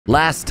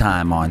Last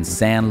time on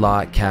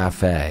Sandlot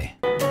Cafe.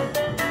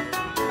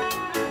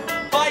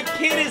 My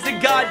kid is a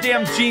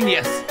goddamn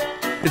genius.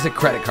 It's a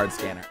credit card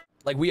scanner.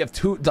 Like, we have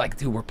two, like,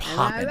 dude, we're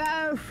popping.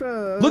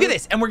 Look at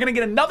this, and we're gonna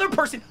get another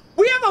person.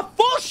 We have a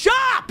full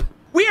shop.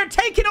 We are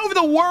taking over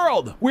the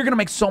world. We're gonna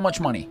make so much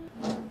money.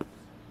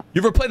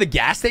 You ever play the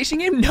gas station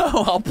game?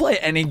 No, I'll play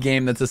any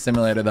game that's a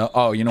simulator, though.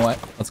 Oh, you know what?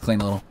 Let's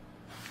clean a little.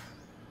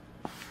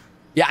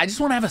 Yeah, I just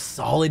want to have a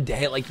solid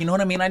day. Like, you know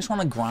what I mean? I just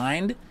want to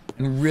grind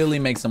and really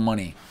make some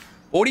money.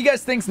 What do you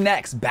guys think's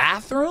next?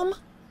 Bathroom?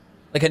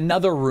 Like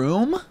another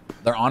room?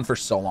 They're on for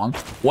so long.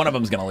 One of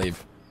them's gonna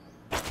leave.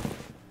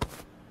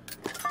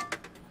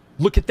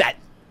 Look at that.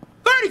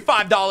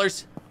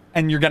 $35.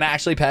 And you're gonna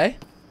actually pay?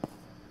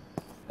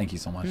 Thank you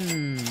so much.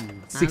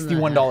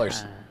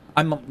 $61.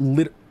 I'm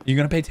you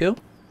gonna pay too?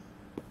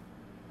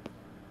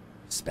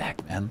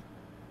 Respect, man.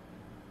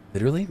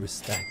 Literally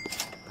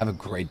respect. Have a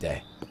great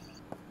day.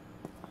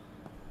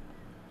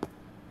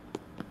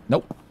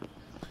 Nope.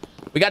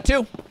 We got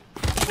two.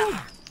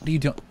 What are you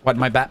doing? What,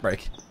 my bat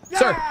break? Yeah!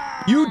 Sir,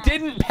 you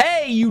didn't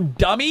pay, you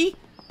dummy.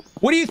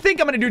 What do you think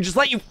I'm gonna do? Just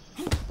let you...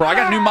 Bro, I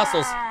got new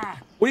muscles.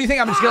 What do you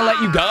think? I'm just gonna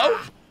let you go?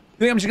 You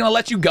think I'm just gonna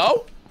let you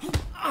go?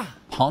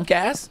 Punk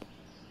ass.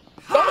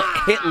 Don't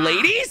hit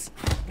ladies.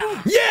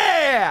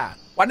 Yeah!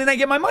 Why didn't I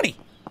get my money?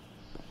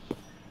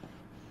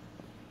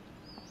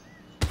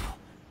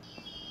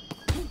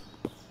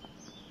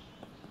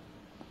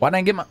 Why didn't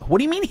I get my... What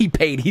do you mean he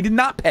paid? He did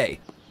not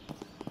pay.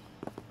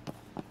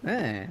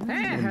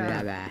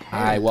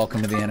 Hi,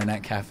 welcome to the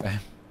internet cafe.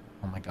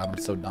 Oh my god, I'm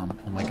so dumb.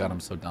 Oh my god, I'm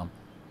so dumb.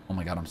 Oh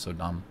my god, I'm so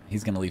dumb.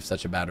 He's gonna leave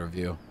such a bad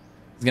review.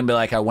 He's gonna be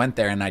like, I went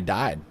there and I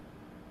died.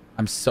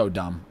 I'm so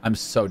dumb. I'm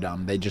so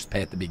dumb. They just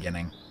pay at the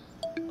beginning.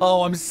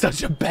 Oh, I'm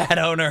such a bad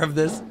owner of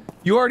this.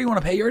 You already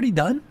want to pay? You already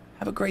done?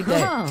 Have a great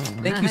day.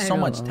 Thank you so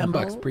much. 10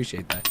 bucks.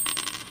 Appreciate that.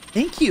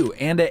 Thank you.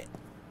 And a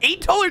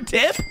 $8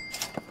 tip?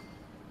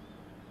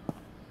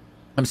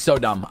 I'm so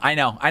dumb. I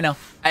know. I know.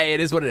 Hey, it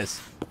is what it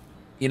is.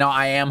 You know,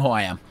 I am who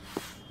I am.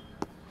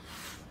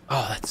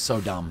 Oh, that's so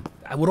dumb.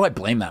 What do I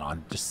blame that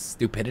on? Just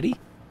stupidity?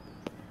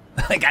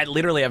 Like, I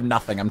literally have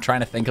nothing. I'm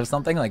trying to think of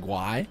something. Like,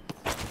 why?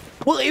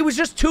 Well, it was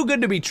just too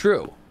good to be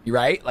true.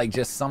 Right? Like,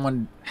 just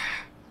someone...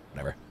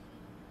 Whatever.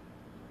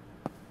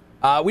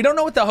 We don't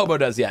know what the hobo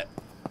does yet.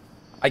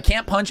 I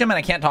can't punch him and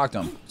I can't talk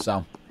to him.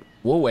 So,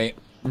 we'll wait.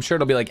 I'm sure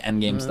it'll be like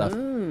endgame stuff.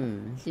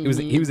 He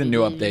was a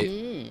new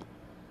update.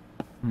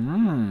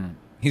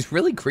 He's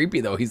really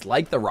creepy, though. He's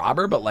like the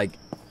robber, but, like...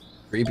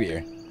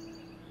 creepier.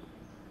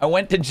 I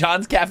went to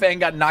John's Cafe and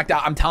got knocked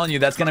out. I'm telling you,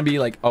 that's gonna be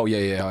like, oh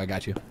yeah, I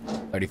got you.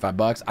 35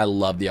 bucks. I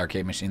love the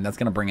arcade machine. That's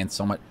gonna bring in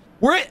so much.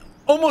 We're at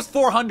almost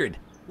 400.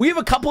 We have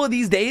a couple of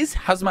these days.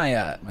 How's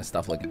my my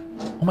stuff looking?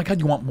 Oh my god,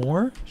 you want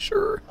more?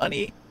 Sure,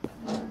 honey.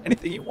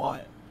 Anything you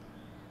want.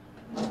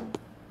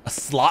 A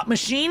slot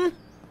machine?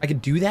 I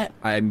could do that.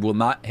 I will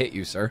not hit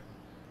you, sir.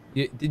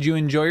 Did you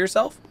enjoy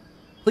yourself?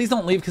 Please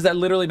don't leave because I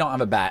literally don't have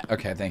a bat.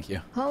 Okay, thank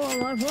you.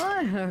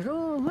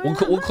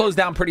 We'll close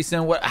down pretty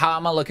soon. How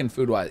am I looking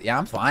food-wise? Yeah,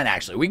 I'm fine,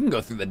 actually. We can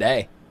go through the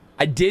day.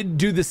 I did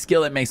do the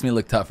skill. It makes me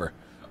look tougher.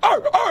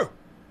 Arr, arr!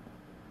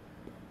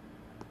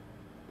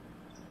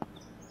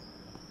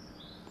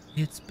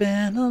 It's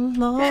been a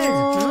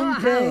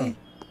long day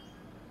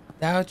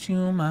without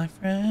you, my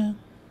friend.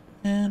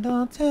 And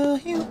I'll tell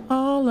you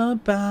all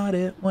about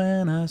it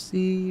when I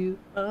see you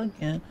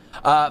again.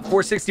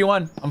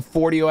 461. I'm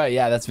 40 away.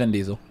 Yeah, that's Vin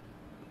Diesel.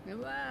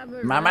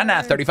 My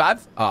now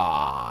 35.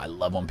 Ah, I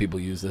love when people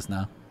use this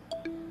now.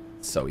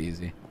 It's so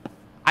easy.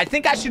 I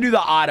think I should do the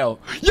auto.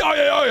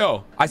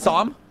 Yo. I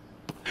saw him.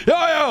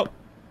 Yo.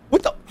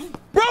 What the?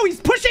 Bro,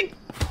 he's pushing.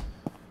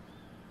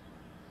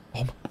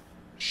 Oh my.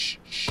 Shh.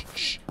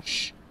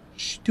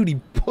 Dude, he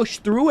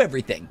pushed through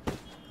everything.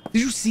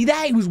 Did you see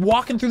that? He was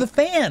walking through the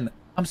fan.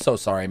 I'm so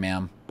sorry,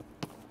 ma'am.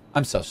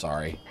 I'm so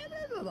sorry.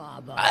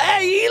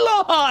 Hey,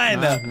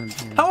 Elon.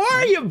 How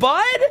are you,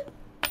 bud?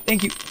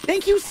 Thank you.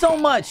 Thank you so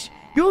much.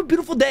 You have a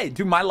beautiful day.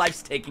 Dude, my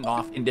life's taking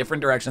off in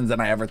different directions than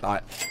I ever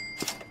thought.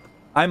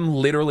 I'm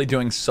literally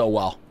doing so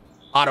well.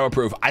 Auto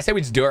approve. I say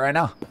we just do it right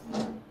now.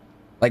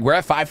 Like, we're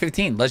at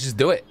 5:15. Let's just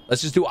do it.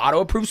 Let's just do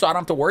auto approve so I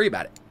don't have to worry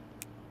about it.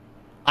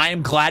 I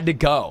am glad to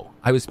go.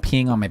 I was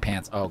peeing on my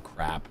pants. Oh,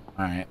 crap.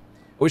 All right.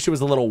 I wish it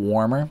was a little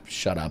warmer.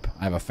 Shut up.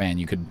 I have a fan.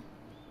 You could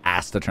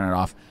ask to turn it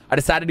off. I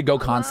decided to go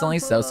constantly.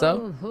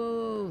 So.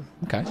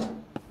 Okay.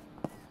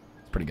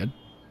 It's pretty good.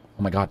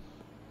 Oh, my God.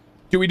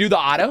 Do we do the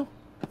auto?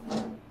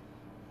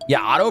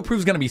 Yeah, auto approve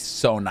is gonna be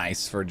so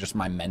nice for just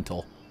my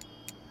mental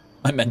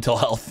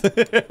health.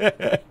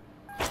 Yeah,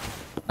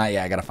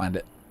 I gotta find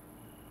it.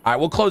 All right,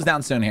 we'll close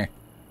down soon here.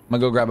 I'm gonna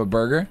go grab a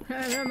burger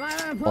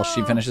while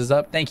she finishes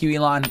up. Thank you,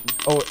 Elon.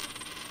 Oh,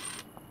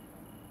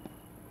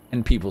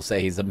 and people say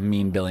he's a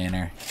mean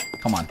billionaire.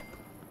 Come on,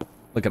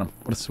 look at him.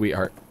 What a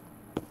sweetheart.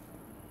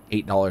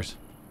 $8.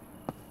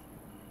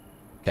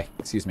 Okay,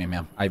 excuse me,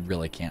 ma'am. I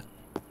really can't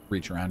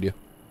reach around you.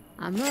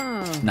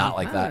 Not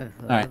like that.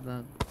 All right,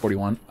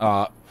 41.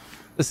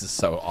 This is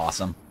so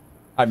awesome.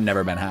 I've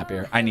never been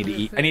happier. I need to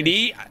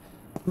eat.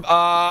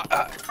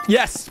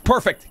 Yes,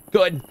 perfect.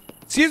 Good.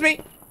 Excuse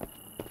me.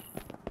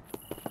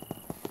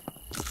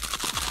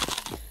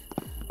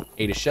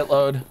 Ate a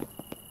shitload.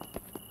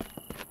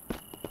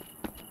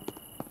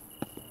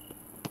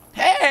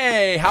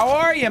 Hey, how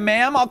are you,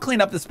 ma'am? I'll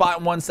clean up the spot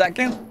in 1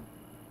 second.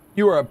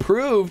 You were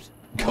approved.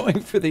 Going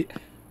for the...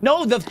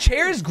 No, the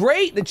chair is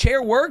great. The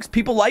chair works.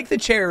 People like the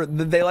chair.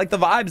 They like the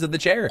vibes of the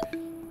chair.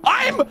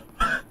 I'm...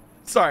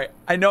 Sorry,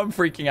 I know I'm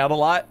freaking out a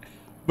lot,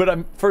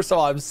 but first of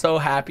all, I'm so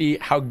happy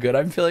how good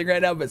I'm feeling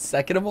right now. But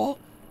second of all,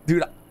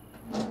 dude,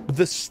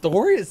 the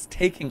store is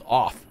taking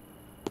off.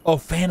 Oh,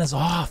 fan is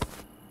off.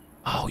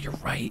 Oh, you're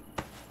right.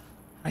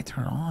 I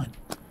turn it on.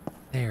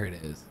 There it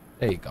is.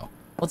 There you go.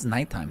 Well, it's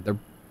nighttime.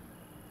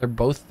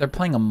 They're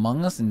playing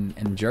Among Us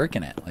and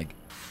jerking it. Like,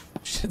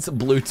 shit's a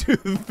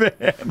Bluetooth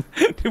fan.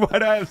 Dude, why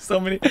do I have so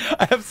many?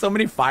 I have so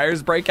many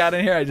fires break out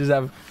in here. I just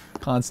have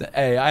constant.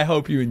 Hey, I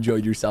hope you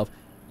enjoyed yourself.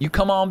 You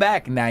come on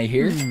back. Now you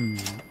here?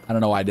 I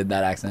don't know why I did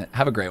that accent.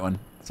 Have a great one.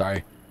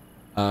 Sorry.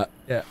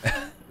 Yeah.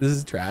 This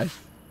is trash.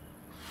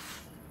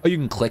 Oh, you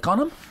can click on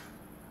them?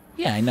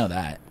 Yeah, I know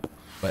that.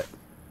 But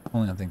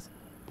only on things.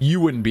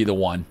 You wouldn't be the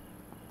one.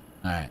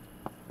 All right.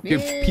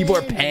 Dude, people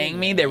are paying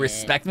me. They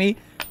respect me.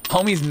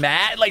 Homie's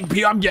mad. Like,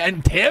 I'm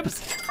getting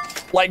tips.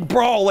 Like,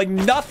 bro, like,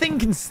 nothing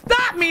can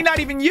stop me. Not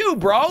even you,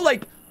 bro.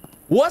 Like,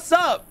 what's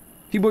up?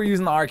 People are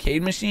using the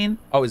arcade machine.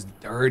 Oh, it's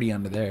dirty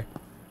under there.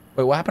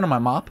 Wait, what happened to my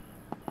mop?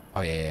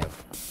 Oh, yeah.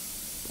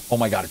 Oh,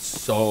 my God. It's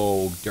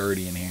so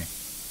dirty in here.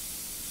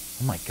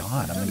 Oh, my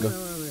God. I'm going to go.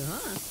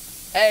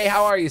 Hey,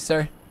 how are you,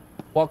 sir?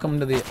 Welcome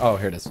to the... Oh,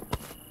 here it is.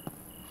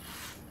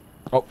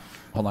 Oh,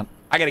 hold on.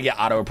 I got to get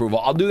auto approval.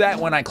 I'll do that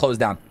when I close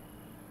down.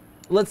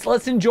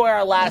 Let's enjoy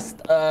our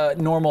last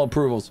normal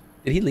approvals.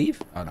 Did he leave?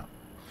 Oh, no.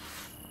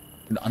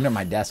 Dude, under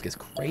my desk is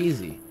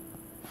crazy.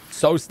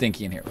 So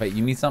stinky in here. Wait,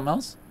 you need something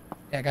else?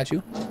 Yeah, I got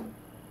you.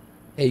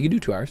 Hey, you can do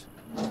 2 hours.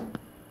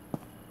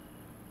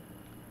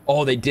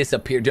 Oh, they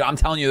disappeared. Dude, I'm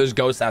telling you, there's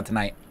ghosts out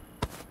tonight.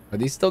 Are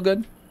these still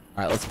good?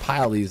 All right, let's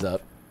pile these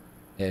up.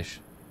 Ish.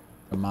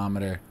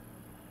 Thermometer.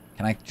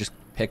 Can I just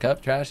pick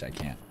up trash? I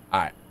can't. All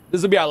right.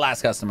 This will be our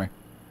last customer.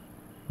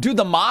 Dude,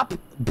 the mop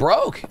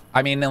broke.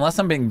 I mean, unless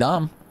I'm being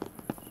dumb.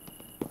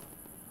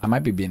 I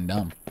might be being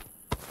dumb.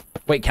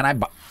 Wait, can I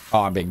buy?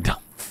 Oh, I'm being dumb.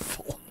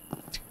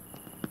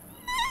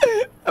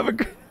 Have a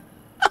great...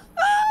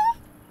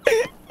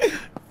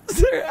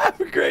 Sir, have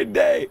a great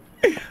day.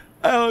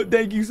 Oh,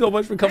 thank you so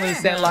much for coming to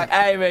Sandlot.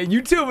 Hey, man,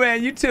 you too,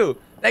 man. You too.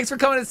 Thanks for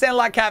coming to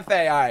Sandlot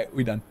Cafe. All right,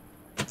 we done.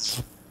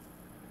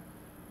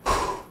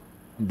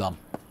 I'm done.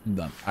 I'm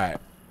done. All right,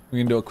 we're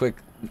gonna do a quick.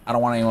 I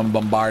don't want anyone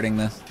bombarding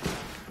this.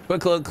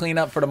 Quick little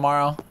cleanup for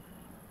tomorrow,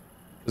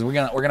 because we're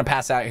gonna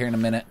pass out here in a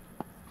minute.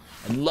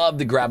 I'd love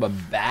to grab a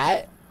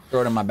bat,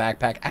 throw it in my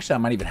backpack. Actually, I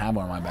might even have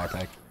one in my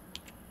backpack.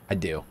 I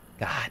do.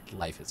 God,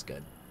 life is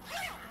good.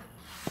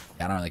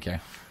 Yeah, I don't really care.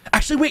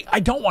 Actually, wait,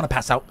 I don't want to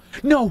pass out.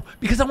 No,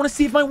 because I want to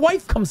see if my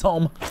wife comes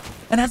home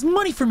and has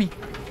money for me.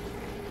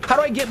 How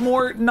do I get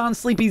more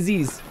non-sleepy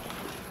Z's?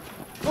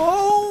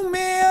 Oh,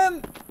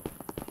 man.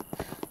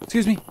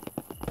 Excuse me.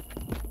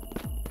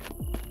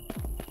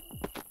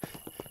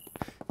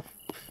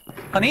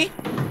 Honey?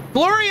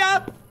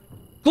 Gloria!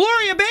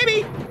 Gloria,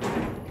 baby!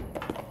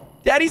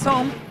 Daddy's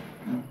home.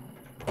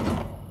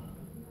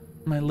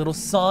 My little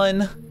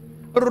son,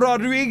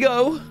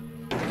 Rodrigo.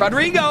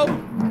 Rodrigo!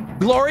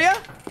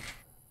 Gloria?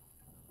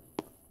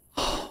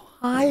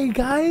 Hi,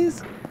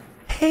 guys.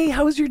 Hey,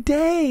 how was your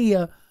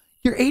day?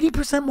 You're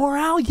 80%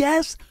 morale,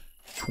 yes?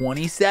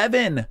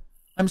 27.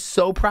 I'm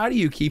so proud of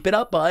you. Keep it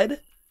up, bud.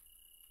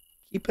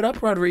 Keep it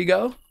up,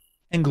 Rodrigo.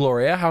 And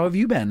Gloria, how have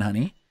you been,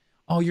 honey?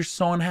 Oh, you're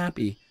so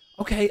unhappy.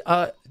 Okay,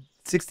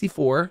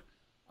 64.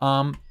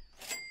 What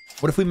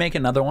if we make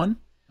another one?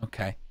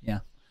 Okay, yeah.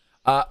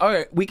 All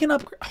right, we can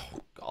upgrade. Oh,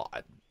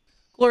 God.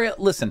 Gloria,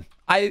 listen.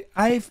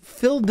 I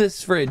filled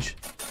this fridge.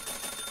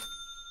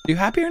 Are you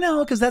happier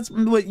now? Because that's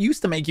what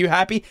used to make you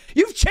happy.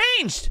 You've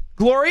changed,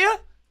 Gloria.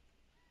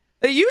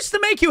 It used to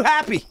make you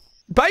happy.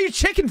 Buy your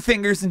chicken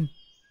fingers, and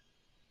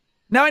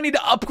now I need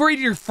to upgrade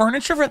your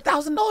furniture for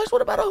 $1,000.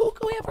 What about a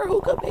hookah? We have our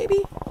hookah,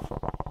 baby.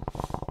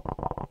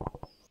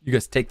 You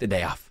guys take the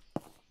day off.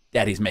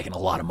 Daddy's making a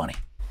lot of money.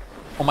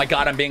 Oh my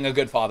God, I'm being a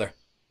good father.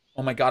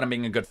 Oh my God, I'm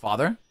being a good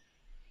father.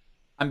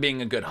 I'm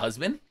being a good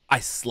husband. I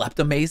slept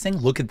amazing.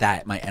 Look at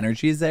that. My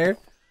energy is there.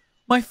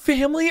 My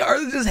family are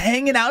just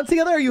hanging out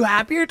together. Are you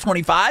happier?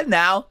 25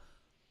 now.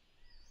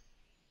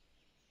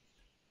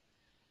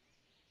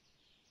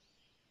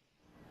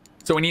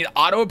 So we need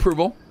auto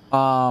approval,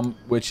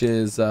 which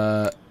is,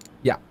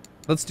 yeah,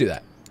 let's do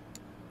that.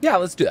 Yeah,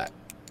 let's do that.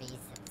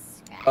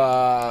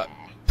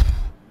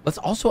 Let's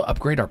also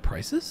upgrade our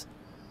prices.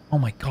 Oh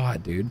my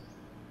God, dude.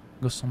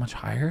 Go so much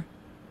higher.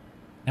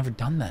 Never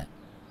done that.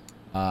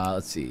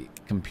 Let's see.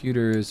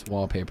 Computers,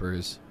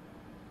 wallpapers,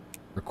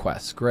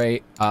 requests.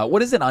 Great.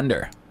 What is it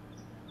under?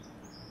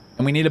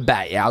 And we need a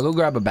bat. Yeah, I'll go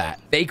grab a bat.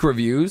 Fake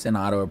reviews and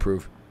auto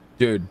approve.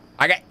 Dude,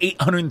 I got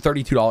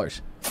 $832. All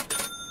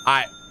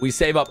right, we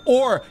save up.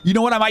 Or, you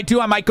know what I might do?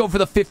 I might go for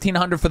the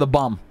 $1,500 for the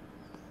bum.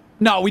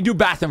 No, we do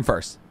bathroom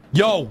first.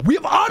 Yo, we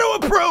have auto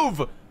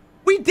approve.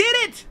 We did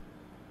it.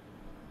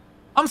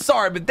 I'm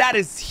sorry, but that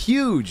is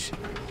huge.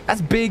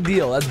 That's big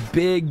deal. That's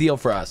big deal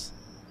for us.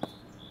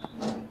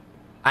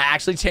 I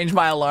actually changed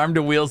my alarm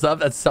to wheels up.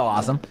 That's so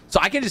awesome. So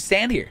I can just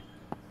stand here.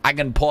 I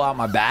can pull out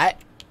my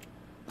bat,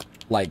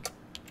 like,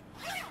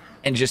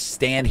 and just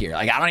stand here.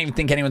 Like, I don't even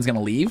think anyone's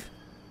gonna leave,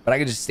 but I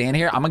can just stand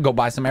here. I'm gonna go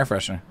buy some air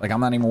freshener. Like,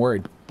 I'm not even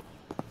worried.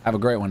 Have a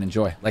great one.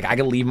 Enjoy. Like, I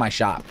can leave my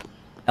shop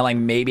and like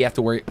maybe have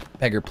to worry.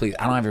 Pegger, please.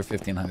 I don't have your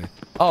 1500.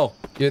 Oh,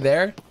 you're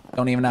there?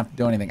 Don't even have to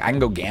do anything. I can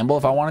go gamble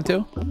if I wanted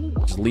to.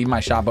 Just leave my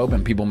shop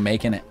open. People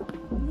making it.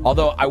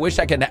 Although I wish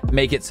I could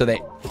make it so they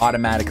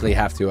automatically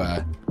have to.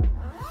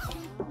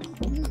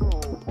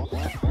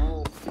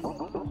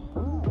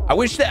 I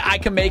wish that I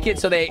could make it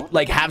so they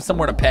like have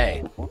somewhere to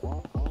pay.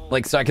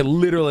 Like so I could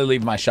literally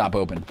leave my shop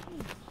open.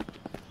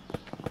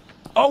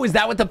 Oh, is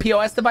that what the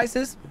POS device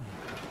is?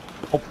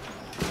 Oh,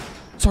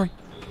 sorry.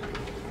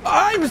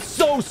 I'm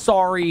so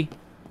sorry.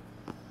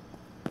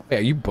 Wait,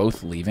 are you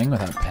both leaving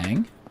without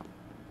paying?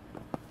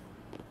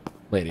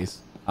 Ladies.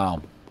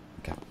 Oh,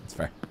 okay. That's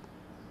fair.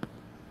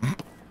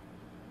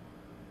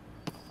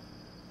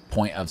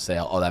 Point of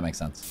sale. Oh, that makes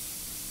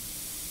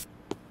sense.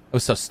 It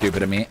was so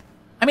stupid of me.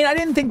 I mean, I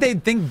didn't think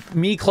they'd think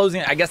me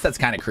closing. I guess that's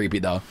kind of creepy,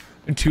 though.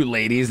 Two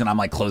ladies, and I'm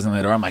like closing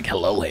the door. I'm like,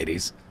 hello,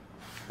 ladies.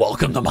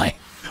 Welcome to my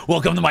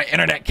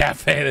internet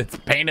cafe that's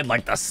painted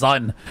like the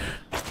sun.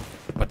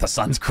 But the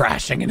sun's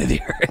crashing into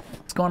the earth.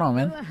 What's going on,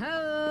 man?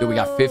 Dude, we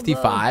got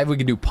 55. We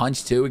can do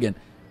punch, too. We can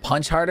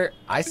punch harder.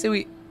 I say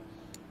we...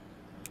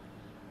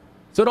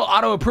 So it'll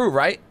auto-approve,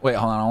 right? Wait,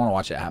 hold on. I want to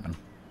watch it happen.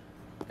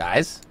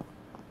 Guys?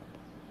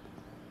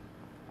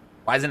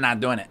 Why is it not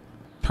doing it?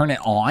 Turn it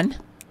on?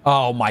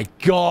 Oh, my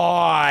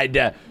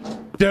God.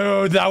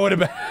 Dude, that would have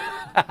been...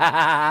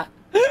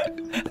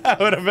 that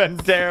would have been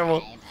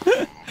terrible.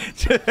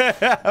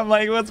 I'm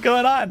like, what's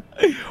going on?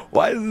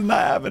 Why is this not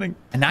happening?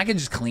 And now I can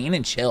just clean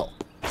and chill.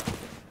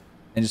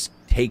 And just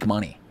take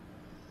money.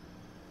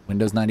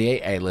 Windows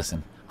 98? Hey,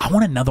 listen. I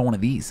want another one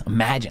of these.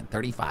 Imagine,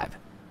 35.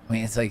 I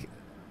mean, it's like...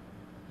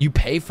 You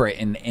pay for it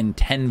in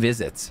 10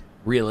 visits,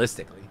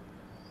 realistically.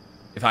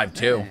 If I have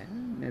 2.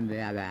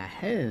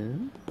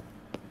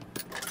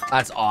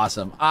 That's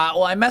awesome.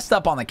 Well, I messed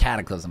up on the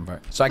cataclysm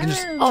part. So I can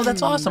just... Oh,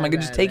 that's awesome. I can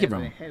just take it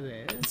from him.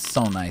 It's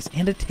so nice.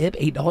 And a tip,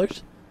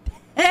 $8.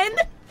 10?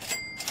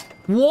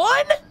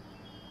 1?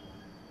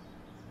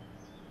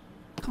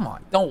 Come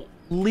on. Don't...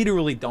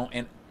 Literally don't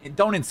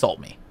insult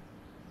me.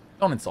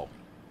 Don't insult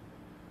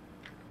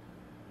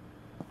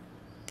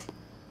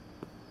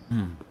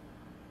me.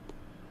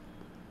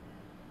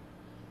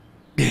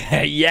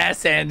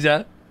 Yes,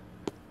 Anja.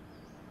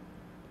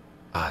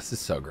 Ah, this is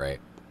so great.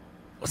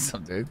 What's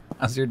up, dude?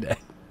 How's your day?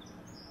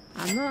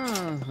 Bro,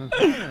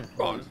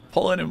 I'm just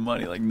pulling in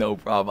money like no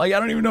problem. Like, I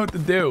don't even know what to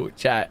do,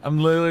 chat. I'm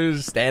literally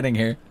just standing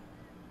here.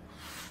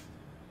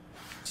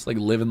 Just like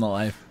living the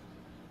life.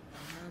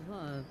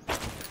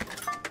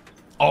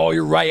 Oh,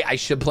 you're right. I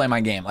should play my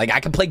game. Like, I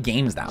can play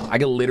games now. I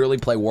can literally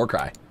play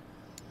Warcry.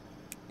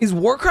 Is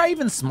Warcry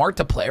even smart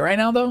to play right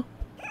now, though?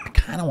 I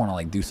kind of want to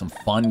like do some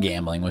fun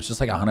gambling, which is just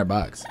like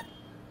 $100.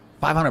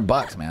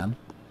 $500, man.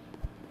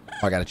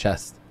 Oh, I got a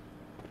chest.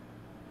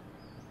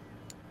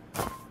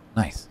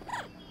 Nice.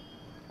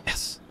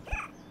 Yes.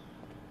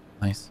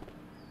 Nice.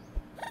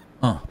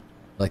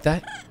 Like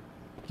that?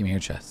 Give me your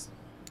chest.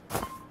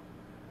 Kind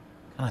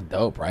of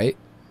dope, right?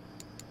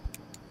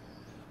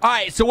 All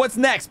right, so what's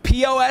next?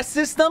 POS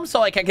system? So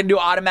like I can do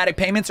automatic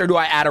payments, or do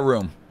I add a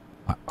room?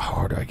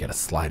 Or do I get a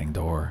sliding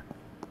door?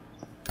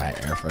 Buy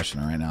air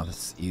freshener right now. This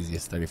is the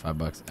easiest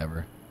 $35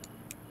 ever.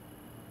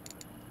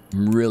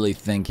 I'm really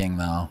thinking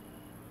though.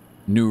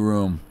 New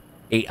room,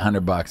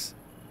 $800.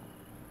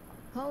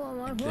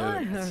 Dude,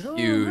 it's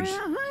huge.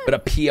 But a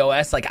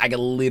POS, like I can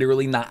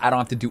literally not. I don't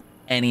have to do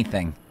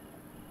anything.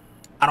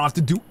 I don't have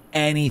to do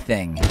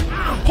anything.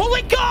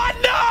 Holy God,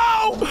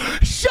 no!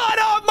 Shut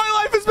up! My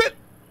life has been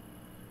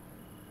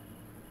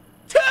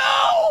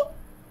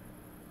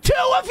two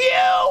of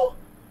you.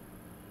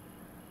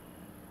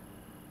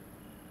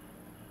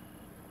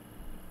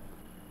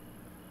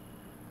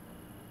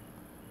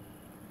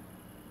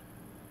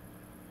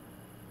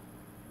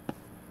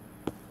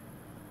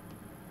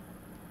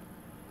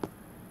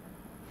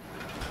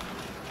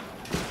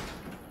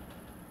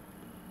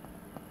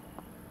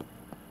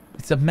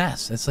 It's a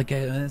mess. It's a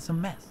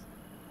mess.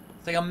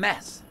 It's like a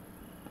mess.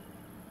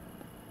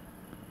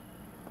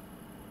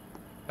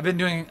 I've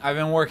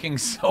been working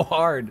so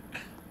hard.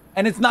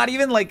 And it's not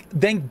even like,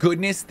 thank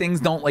goodness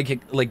things don't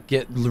like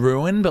get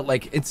ruined, but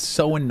like it's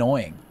so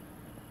annoying.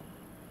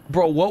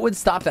 Bro, what would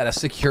stop that? A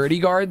security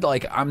guard?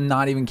 Like, I'm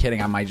not even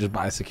kidding. I might just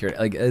buy a security.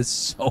 Like, it's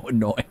so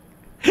annoying.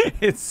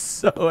 It's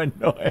so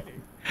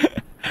annoying.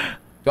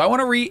 Do I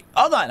want to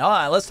hold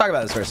on. Let's talk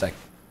about this for a sec.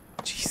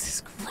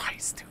 Jesus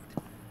Christ,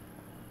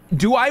 dude.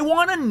 Do I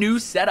want a new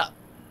setup?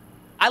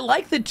 I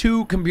like the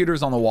 2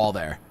 computers on the wall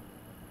there.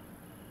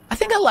 I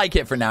think I like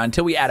it for now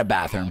until we add a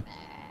bathroom.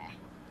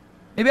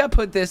 Maybe I'll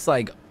put this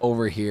like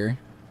over here.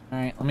 All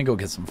right, let me go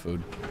get some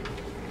food.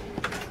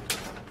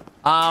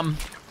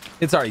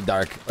 It's already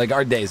dark. Like,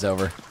 our day's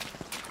over.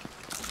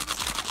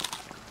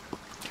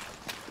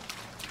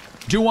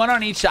 Do one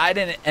on each side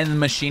and the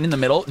machine in the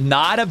middle.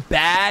 Not a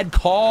bad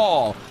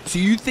call. So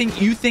you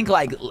think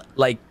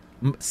like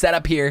set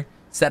up here,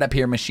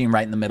 machine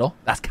right in the middle.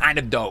 That's kind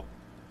of dope.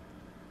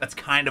 That's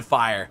kind of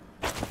fire.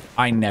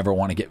 I never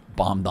want to get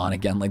bombed on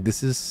again. Like,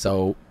 this is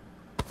so,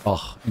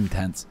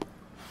 intense.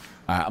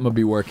 All right, I'm gonna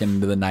be working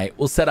into the night.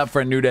 We'll set up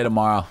for a new day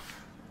tomorrow.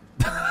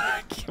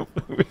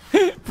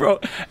 Bro,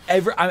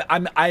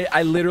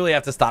 I literally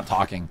have to stop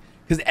talking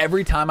because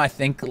every time I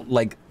think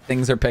like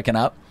things are picking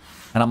up,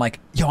 and I'm like,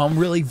 yo, I'm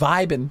really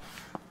vibing,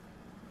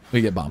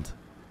 we get bombed.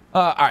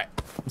 All right,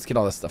 let's get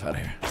all this stuff out of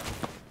here.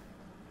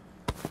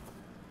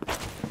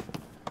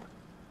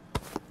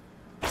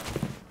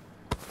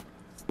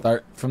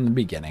 Start from the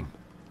beginning.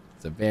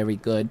 It's a very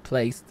good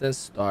place to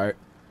start.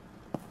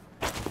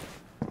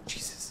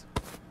 Jesus.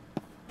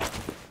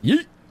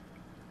 Yeet.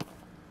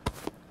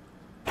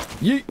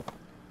 Yeet.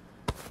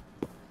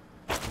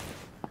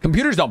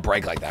 Computers don't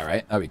break like that,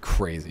 right? That'd be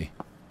crazy.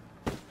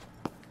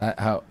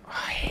 I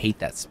hate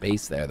that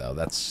space there, though.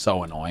 That's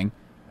so annoying.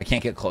 I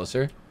can't get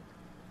closer.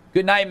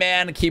 Good night,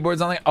 man. The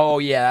keyboard's on the... Oh,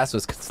 yeah, that's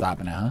what's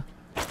stopping it, huh?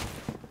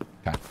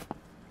 Okay.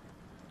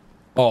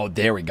 Oh,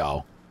 there we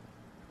go.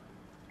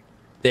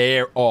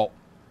 There. Oh.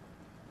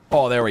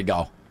 Oh, there we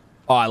go.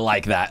 Oh, I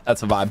like that.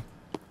 That's a vibe.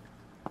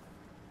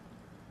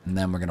 And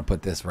then we're going to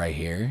put this right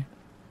here.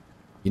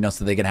 You know,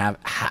 so they can have...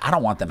 I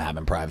don't want them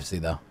having privacy,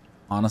 though.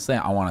 Honestly,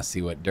 I want to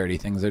see what dirty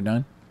things they're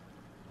doing.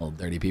 Little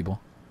dirty people.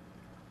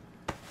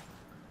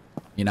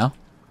 You know?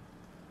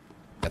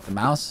 Got the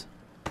mouse.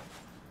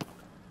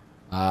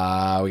 We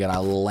got a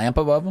lamp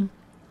above them.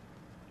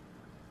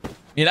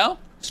 You know?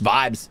 Just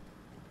vibes.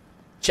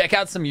 Check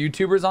out some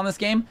YouTubers on this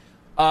game.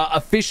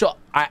 Official...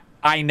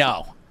 I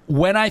know.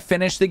 When I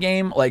finish the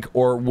game, like,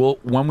 or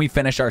when we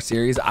finish our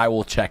series, I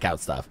will check out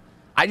stuff.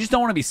 I just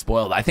don't want to be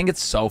spoiled. I think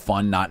it's so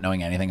fun not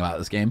knowing anything about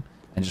this game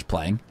and just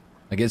playing.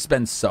 Like, it's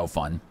been so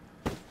fun.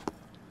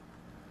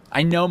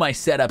 I know my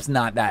setup's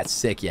not that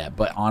sick yet,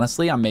 but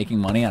honestly, I'm making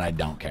money and I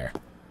don't care.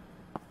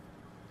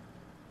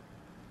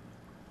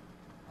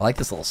 I like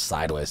this little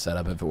sideways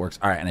setup if it works.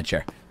 All right, and a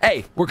chair.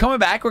 Hey, we're coming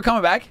back. We're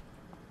coming back.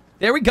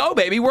 There we go,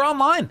 baby. We're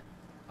online.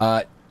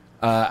 I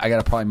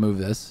gotta probably move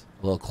this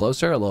a little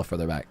closer, a little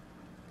further back.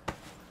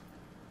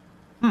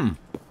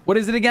 What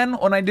is it again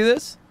when I do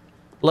this?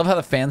 Love how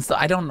the fans still...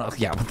 I don't know.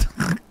 Yeah.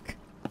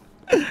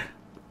 I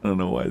don't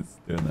know why it's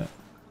doing that.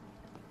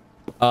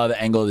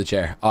 The angle of the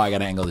chair. Oh, I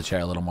gotta angle the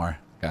chair a little more.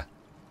 Okay.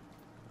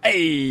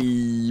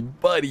 Hey,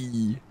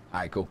 buddy. All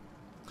right, cool.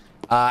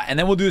 And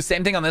then we'll do the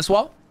same thing on this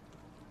wall.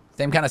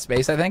 Same kind of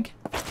space, I think.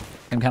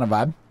 Same kind of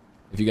vibe.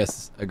 If you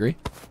guys agree.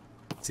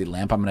 Let's see,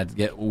 lamp. I'm gonna have to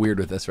get weird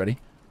with this. Ready?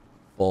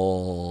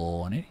 Full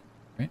 180.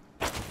 Right?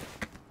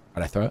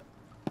 Why'd I throw it?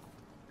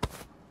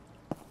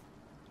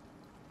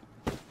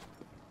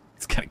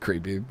 It's kind of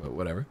creepy, but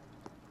whatever.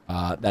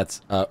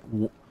 That's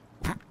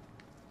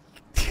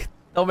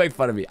don't make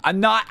fun of me. I'm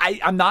not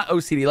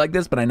OCD like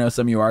this, but I know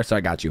some of you are, so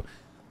I got you.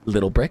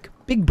 Little brick,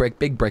 big brick,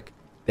 big brick.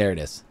 There it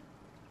is.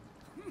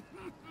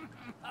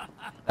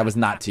 That was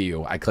not to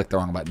you. I clicked the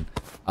wrong button.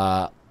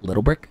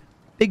 Little brick,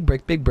 big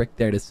brick, big brick.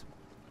 There it is.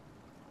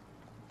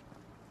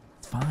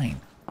 It's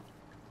fine.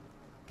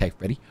 Okay,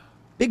 ready?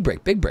 Big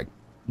brick, big brick.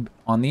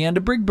 On the end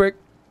of big brick.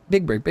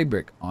 Big brick, big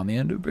brick. On the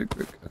end of big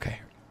brick. Okay.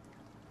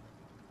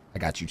 I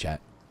got you, chat.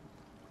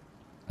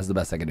 That's the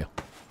best I can do.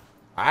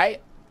 All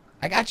right.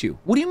 I got you.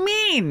 What do you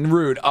mean,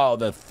 rude? Oh,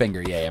 the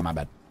finger. Yeah, my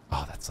bad.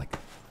 Oh, that's like...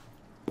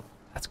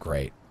 That's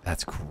great.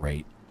 That's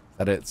great. Is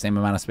that it? Same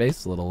amount of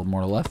space? A little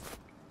more to the left?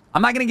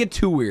 I'm not going to get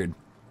too weird.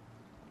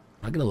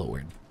 I'll get a little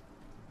weird.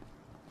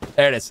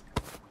 There it is.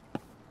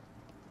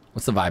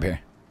 What's the vibe here?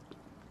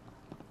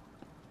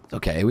 It's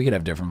okay. We could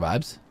have different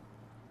vibes.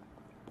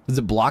 Does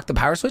it block the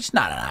power switch?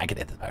 No, I can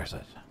hit the power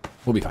switch.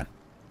 We'll be fine.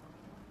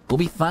 We'll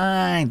be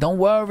fine. Don't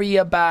worry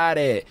about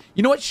it.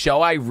 You know what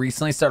show I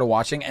recently started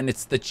watching? And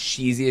it's the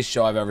cheesiest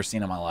show I've ever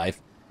seen in my life.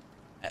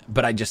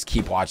 But I just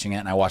keep watching it.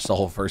 And I watched the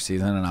whole first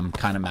season. And I'm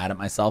kind of mad at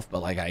myself.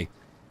 But like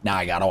now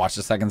I got to watch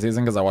the second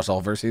season because I watched the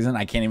whole first season.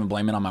 I can't even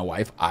blame it on my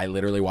wife. I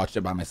literally watched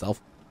it by myself.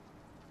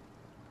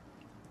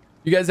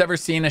 You guys ever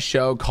seen a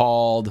show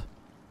called...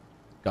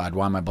 God,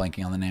 why am I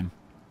blanking on the name?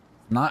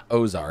 Not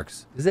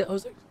Ozarks. Is it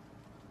Ozarks?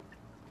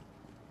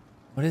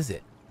 What is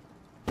it?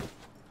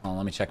 Oh,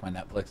 let me check my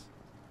Netflix.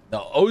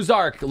 No,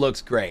 Ozark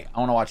looks great. I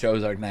want to watch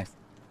Ozark next.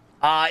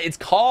 It's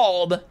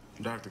called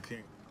Dr.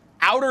 King.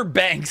 Outer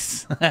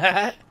Banks.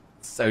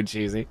 So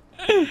cheesy.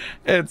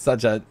 It's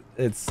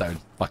so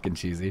fucking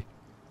cheesy. You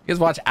guys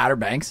watch Outer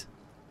Banks?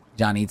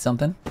 John eat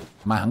something?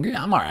 Am I hungry?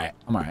 I'm all right.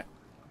 I'm all right.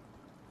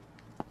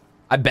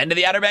 I've been to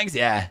the Outer Banks?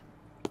 Yeah.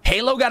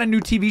 Halo got a new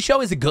TV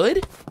show. Is it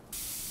good?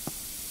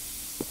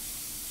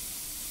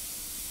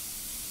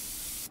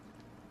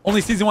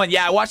 Only season 1.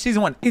 Yeah, I watched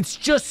season 1. It's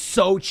just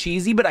so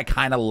cheesy, but I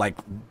kind of like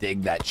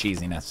dig that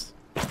cheesiness.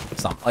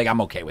 Like,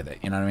 I'm okay with it.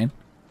 You know what I mean?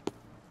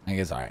 I think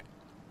it's all right.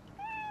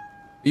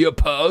 You a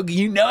pug?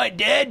 You know I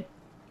did.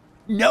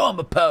 No, I'm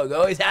a pug.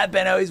 Always have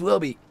been, always will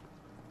be.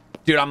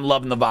 Dude, I'm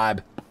loving the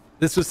vibe.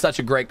 This was such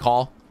a great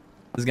call.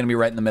 This is going to be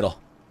right in the middle.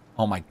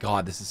 Oh my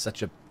God, this is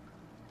such a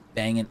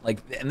banging, like,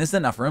 and this is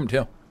enough room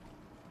too.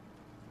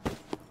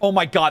 Oh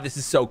my God, this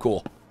is so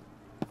cool.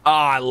 Oh,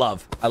 I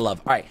love. All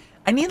right.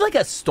 I need like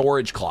a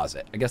storage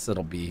closet. I guess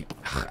it'll be,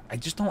 I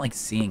just don't like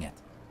seeing it.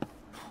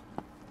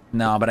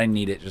 No, but I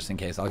need it just in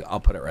case. I'll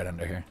put it right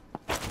under here.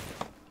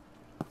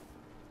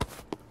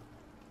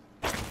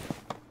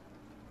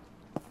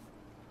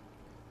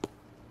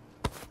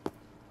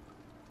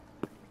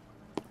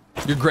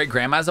 Your great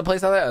grandma has a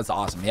place out there? That's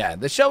awesome. Yeah,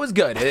 the show is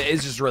good.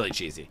 It's just really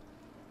cheesy.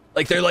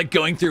 Like they're like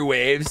going through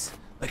waves.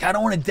 Like I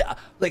don't want to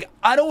like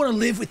I don't want to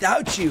live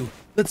without you.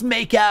 Let's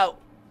make out.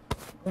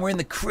 We're in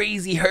the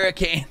crazy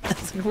hurricane. Like,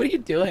 what are you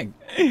doing?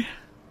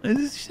 What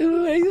the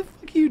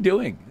fuck are you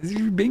doing?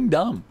 You're being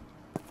dumb.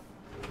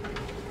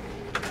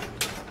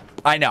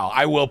 I know.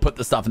 I will put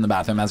the stuff in the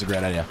bathroom. That's a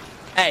great idea.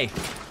 Hey,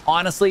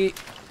 honestly,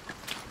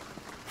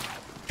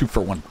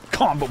 2-for-1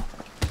 combo,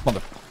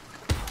 mother.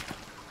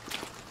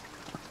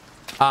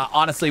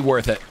 Honestly,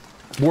 worth it.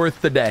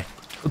 Worth the day.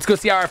 Let's go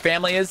see how our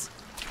family is.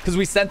 Because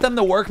we sent them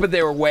to work, but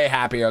they were way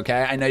happier,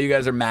 okay? I know you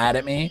guys are mad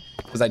at me.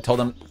 Because I told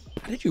them...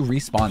 How did you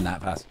respawn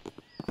that fast?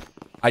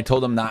 I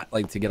told them not,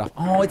 like, to get off.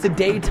 Oh, it's a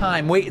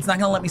daytime. Wait, it's not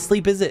going to let me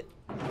sleep, is it?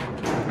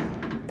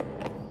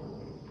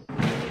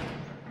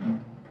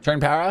 Turn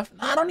power off?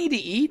 No, I don't need to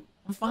eat.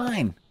 I'm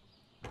fine.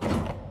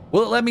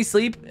 Will it let me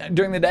sleep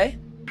during the day?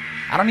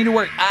 I don't need to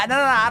work. No,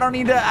 I don't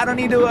need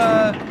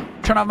to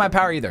turn off my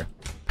power either.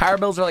 Power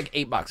bills are like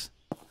 $8.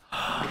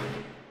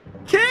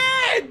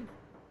 Kid!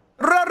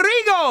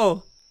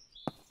 Rodrigo!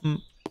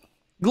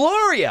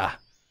 Gloria!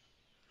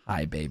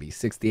 Hi, baby.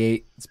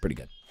 68. It's pretty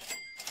good.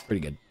 Pretty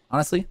good.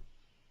 Honestly,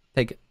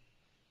 take it.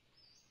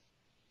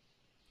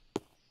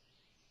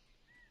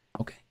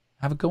 Okay.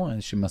 Have a go on.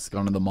 She must have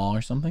gone to the mall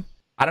or something.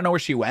 I don't know where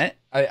she went.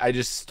 I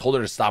just told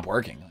her to stop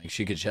working. Like,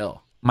 she could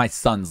chill. My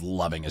son's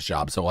loving his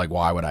job, so, like,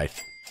 why would I?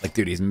 Like,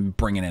 dude, he's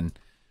bringing in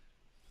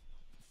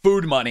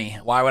food money.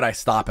 Why would I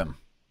stop him?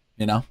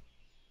 You know?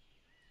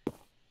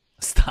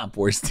 Stop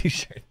Wars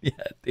t-shirt. Yeah,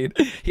 dude.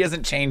 He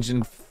hasn't changed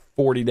in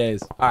 40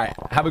 days. All right.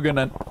 Have a good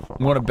night.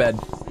 I'm going to bed.